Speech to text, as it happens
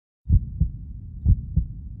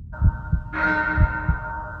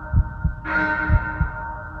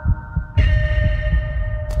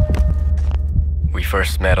We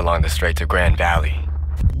first met along the Straits of Grand Valley,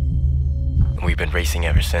 and we've been racing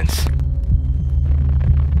ever since.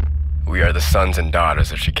 We are the sons and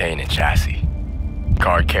daughters of Chicane and Chassis,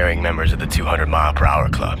 card-carrying members of the 200-mile-per-hour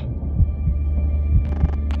club.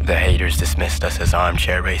 The haters dismissed us as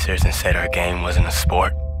armchair racers and said our game wasn't a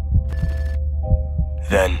sport.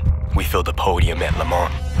 Then, we filled the podium at Le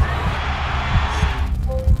Mans.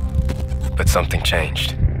 But something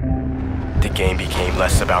changed. The game became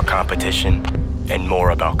less about competition and more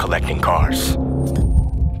about collecting cars.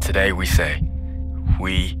 Today we say,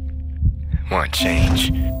 we want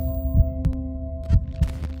change.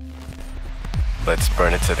 Let's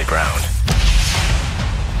burn it to the ground.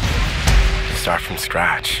 Start from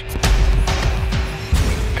scratch.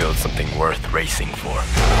 Build something worth racing for.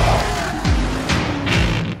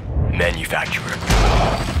 Manufacturer.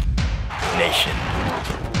 Nation.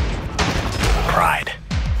 Pride.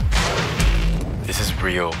 This is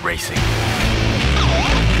real racing.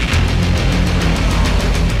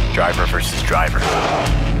 Driver versus driver.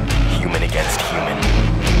 Human against human.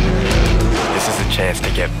 This is a chance to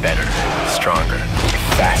get better, stronger,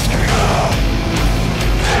 faster.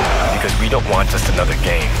 Because we don't want just another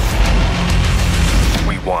game.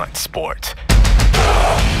 We want sport.